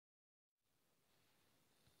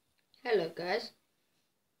Hello guys.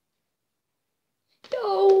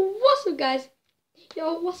 Yo,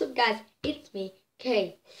 what's up guys? It's me,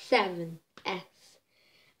 K7S.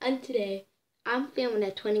 And today, I'm filming a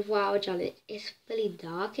 24-hour challenge. It's fully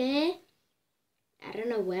dark here. I don't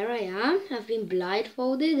know where I am. I've been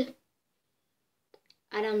blindfolded.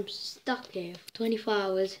 And I'm stuck here for 24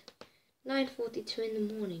 hours. 9:42 in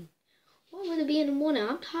the morning. What would it be in the morning?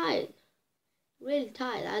 I'm tired. Really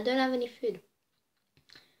tired. I don't have any food.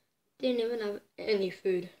 Didn't even have any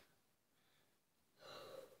food.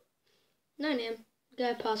 9 a.m.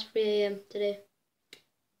 Going past 3 a.m. today.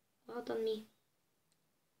 Well done me.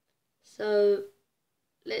 So,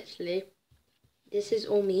 literally, this is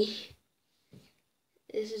all me.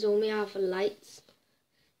 This is all me. I have lights.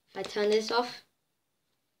 If I turn this off,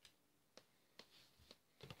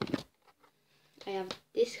 I have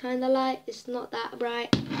this kind of light. It's not that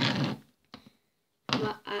bright,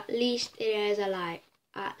 but at least it is a light.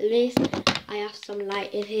 At least I have some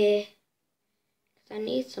light in here. I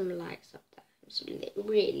need some light sometimes,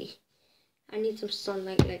 really. I need some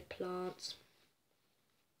sunlight like plants.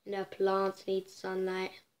 You know, plants need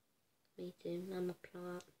sunlight. Me too, I'm a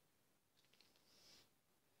plant.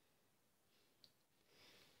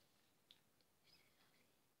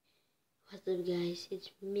 What's up guys,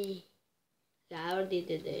 it's me. Yeah, I already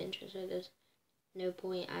did the intro, so there's no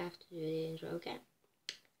point I have to do the intro, okay?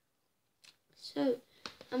 So,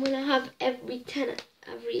 I'm gonna have every 10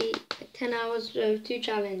 hours, so two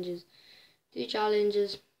challenges. The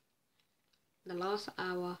last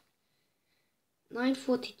hour,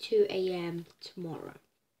 9:42 a.m. tomorrow.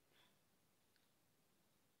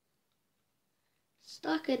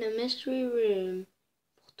 Stuck in a mystery room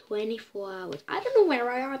for 24 hours. I don't know where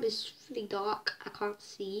I am. It's really dark. I can't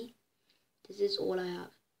see. This is all I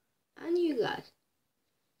have. And you guys.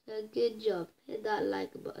 So good job. Hit that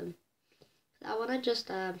like button. I wanna just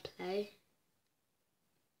play.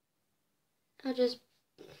 I just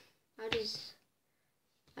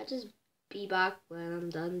be back when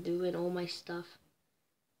I'm done doing all my stuff.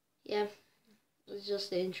 Yeah, it's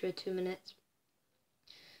just the intro, 2 minutes.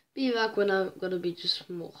 Be back when I'm gonna be just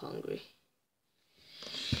more hungry.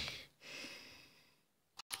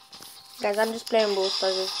 Guys, I'm just playing Brawl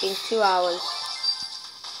Stars. It's been 2 hours.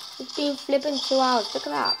 It's been flipping 2 hours. Look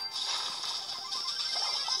at that.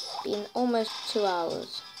 It's been almost 2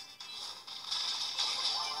 hours.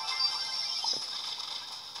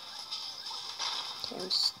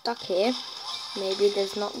 I'm stuck here. Maybe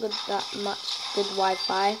there's not that much good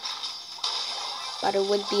Wi-Fi, but it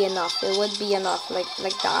would be enough. It would be enough, like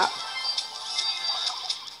that.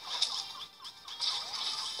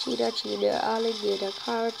 Cheetah, alligator,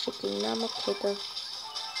 carrot, chicken, namakita.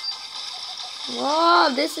 Wow,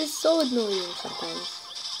 this is so annoying sometimes.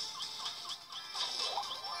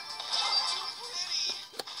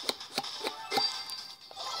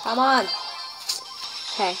 Come on.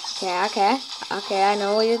 Okay, I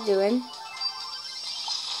know what you're doing.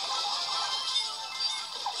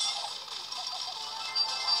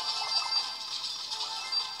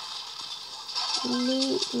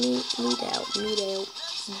 Need help.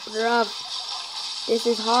 Bruv. This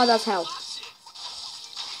is hard as hell.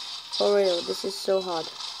 For real, this is so hard.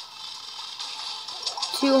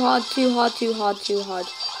 Too hard.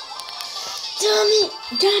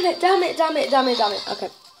 Damn it. Okay.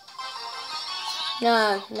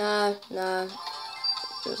 No.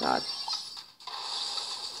 It was hard.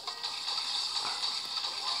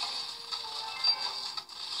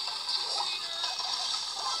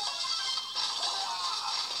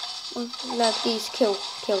 Let these kill.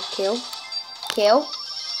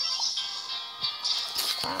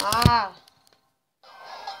 Ah.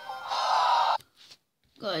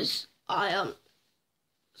 Guys, I am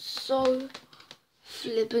so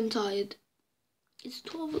flippin' tired. It's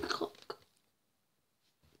 12 o'clock.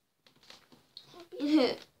 I've been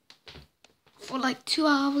here for like 2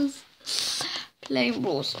 hours playing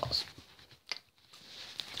Brawl Stars.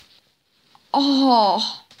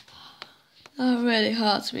 Oh, that really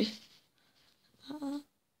hurts me.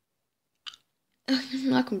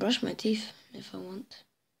 I can brush my teeth if I want.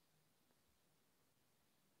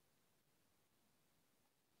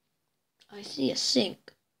 I see a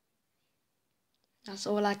sink. That's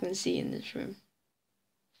all I can see in this room.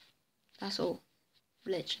 That's all.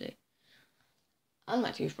 Literally. And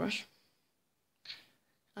my toothbrush.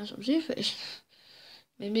 And some toothpaste.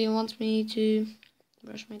 Maybe he wants me to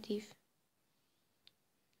brush my teeth.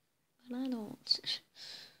 But I don't.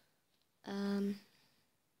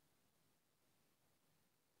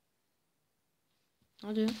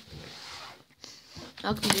 I'll do it.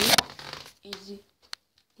 I can do it.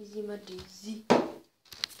 Easy my daisy.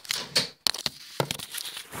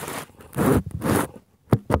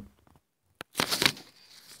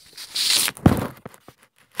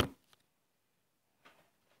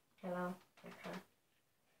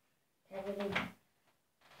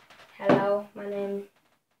 Hello, my name's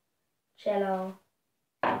Cello.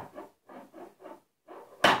 At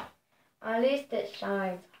least it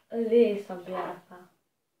shines. At least I'm beautiful.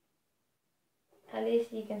 At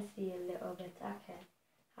least you can see a little bit. Okay.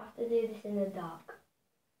 I have to do this in the dark.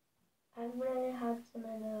 I'm really handsome,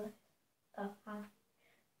 I know. Oh, hi.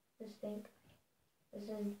 This thing. This is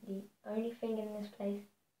the only thing in this place.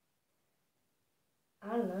 I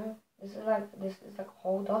don't know. This is like a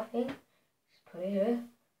hold off thing. Just put it here.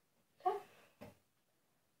 Okay.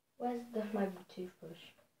 Where's my toothbrush?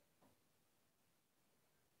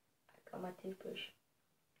 I got my toothbrush.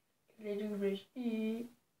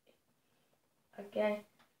 Okay.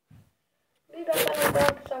 Leave that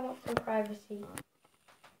down because I want some privacy.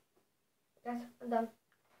 Yes, I'm done.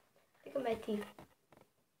 Look at my teeth.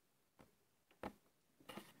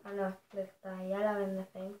 I know, look, the yellow in the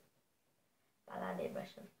thing. But I did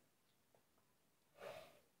brush them.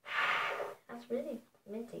 That's really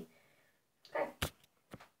minty. Okay.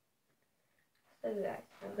 So guys,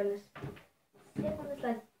 I'm gonna sit on this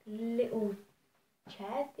like little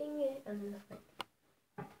chair thingy and just like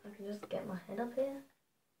I can just get my head up here.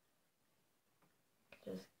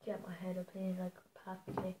 Just get my head up here like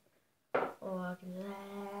perfectly. Or I can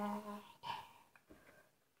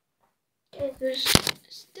okay, there's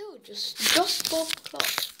still just 12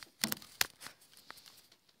 o'clock.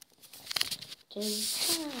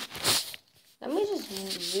 Let me just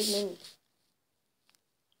zoom in.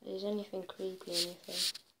 If there's anything creepy or anything.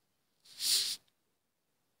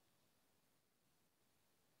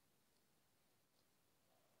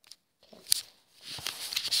 Okay.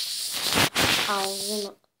 I'll zoom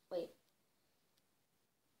up. Wait.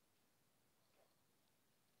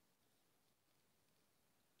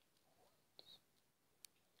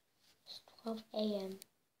 It's 12 a.m.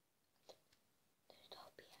 There's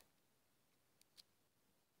 12 p.m.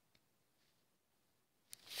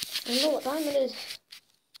 You know what time it is?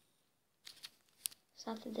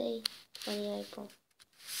 Saturday, 20 April.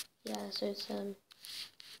 Yeah, so it's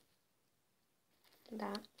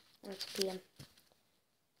that's PM.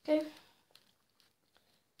 Okay.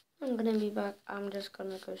 I'm gonna be back. I'm just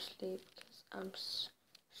gonna go sleep because I'm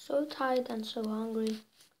so tired and so hungry.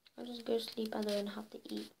 I'll just go sleep. I don't have to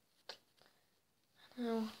eat.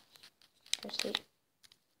 Now, go sleep.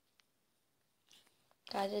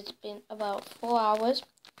 Guys, it's been about 4 hours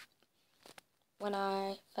when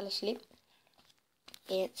I fell asleep.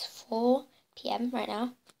 It's 4 p.m. right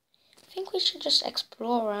now. I think we should just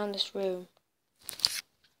explore around this room.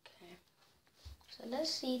 Okay. So let's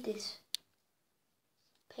see this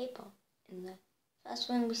paper in there. That's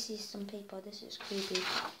when we see some paper. This is creepy.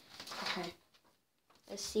 Okay.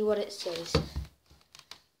 Let's see what it says.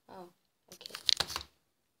 Oh, okay.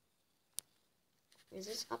 Is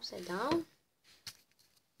this upside down?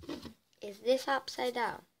 Is this upside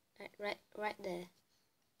down? Right there.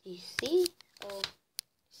 Do you see? Oh,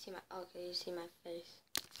 you see my, okay, you see my face.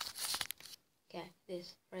 Okay,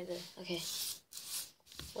 this, right there. Okay.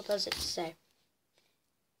 What does it say?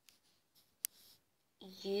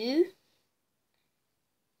 You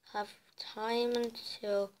have time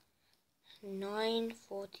until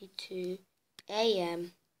 9:42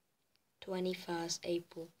 a.m. 21st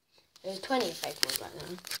April. It was 20th April right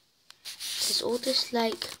now. There's all this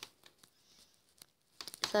like,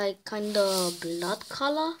 it's like kind of blood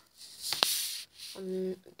color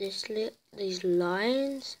on these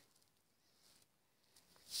lines.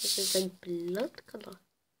 This is like blood color.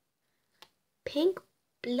 Pink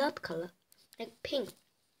blood color. Like pink.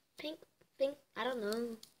 Pink. I don't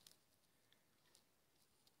know.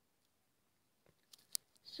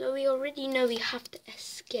 So we already know we have to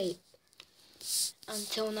escape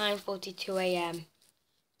until 9:42 a.m.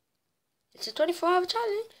 It's a 24-hour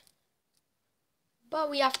challenge. But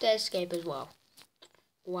we have to escape as well.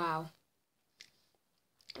 Wow.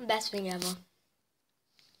 Best thing ever.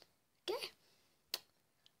 Okay.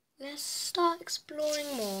 Let's start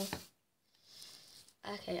exploring more.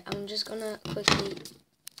 Okay, I'm just gonna quickly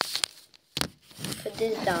put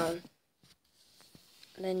this down.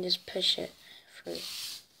 And then just push it through.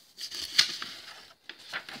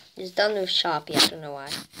 It's done with Sharpie, I don't know why.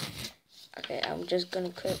 Okay, I'm just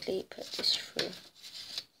gonna quickly put this through.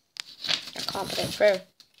 I can't put it through.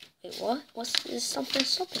 Wait, what? Is something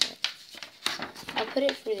stopping it? I'll put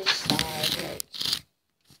it through this side, like.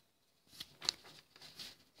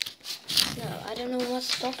 No, I don't know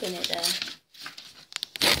what's stopping it there.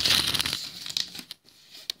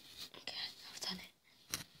 Okay, I've done it.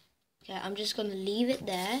 Okay, I'm just gonna leave it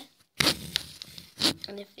there.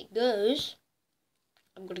 And if it goes,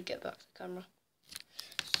 I'm gonna get back to the camera.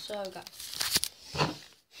 So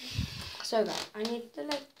guys, I need to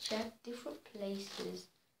like check different places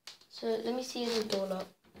So let me see the door lock.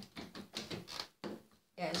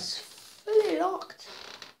 Yeah, it's fully locked.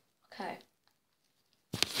 Okay.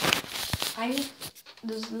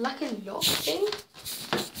 There's like a lock thing.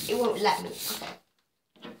 It won't let me. Okay.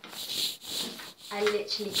 I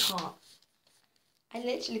literally can't. I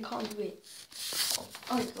literally can't do it.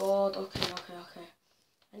 Oh my god. Okay.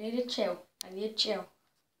 I need to chill.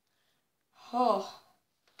 Oh.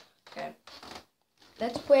 Okay.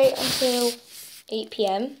 Let's wait until 8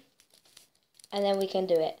 p.m. and then we can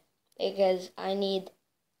do it. Because I need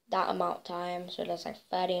that amount of time. So that's like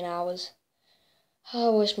 13 hours.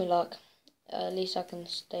 Oh, wish me luck. At least I can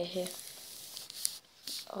stay here.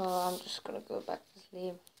 Oh, I'm just gonna go back to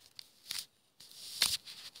sleep.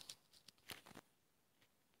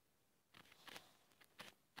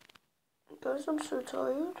 Guys, I'm so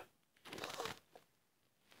tired.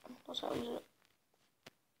 What's happening?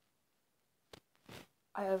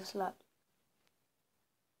 I overslept.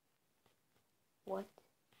 What?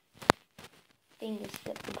 Thing is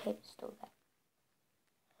that the paper's still there.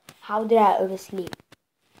 How did I oversleep?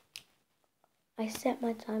 I set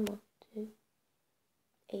my timer to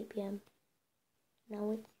 8 p.m.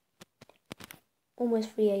 Now it's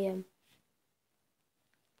almost 3 a.m.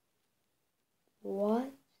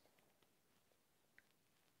 What?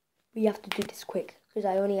 We have to do this quick because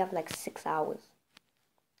I only have like 6 hours.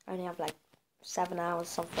 I only have like 7 hours,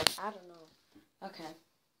 something. I don't know. Okay.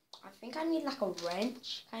 I think I need like a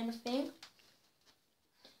wrench kind of thing.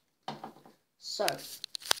 So,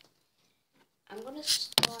 I'm gonna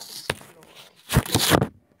start exploring.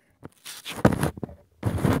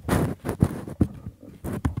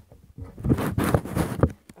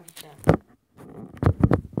 Okay.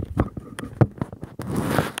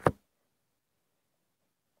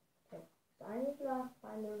 So I need to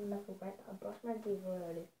find a little wrench. I brushed my teeth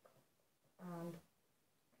already. And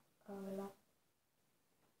I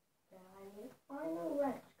need to find a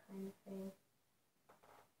wrench kind of thing.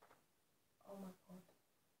 Oh my god.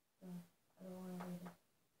 No, I don't want to do this.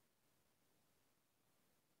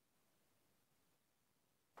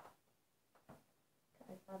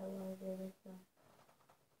 Guys, I don't want to do this now.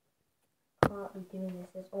 Can't be doing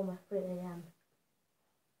this. It's almost 3 a.m.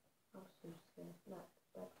 I'm so scared.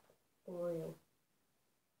 That's for real.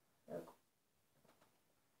 Look.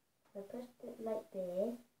 I pressed it like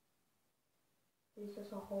this. There's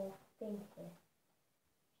just a whole thing here.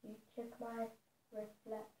 If you check my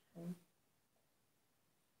reflection,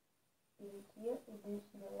 do you see it? Or do you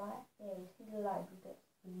see the light? Yeah, you see the light, you get to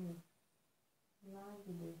see me. Now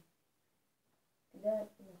you do.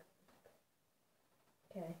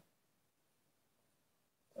 Okay.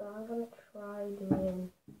 So I'm gonna try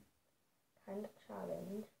doing kind of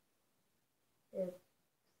challenge. It's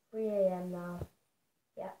 3 a.m. now.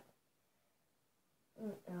 Yeah.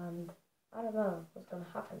 And I don't know what's gonna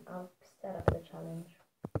happen. I'll set up the challenge.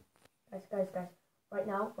 Guys. Right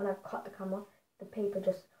now, when I've cut the camera, the paper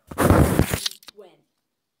just went.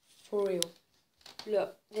 For real.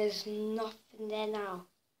 Look, there's nothing there now.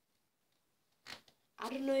 I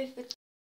don't know if it's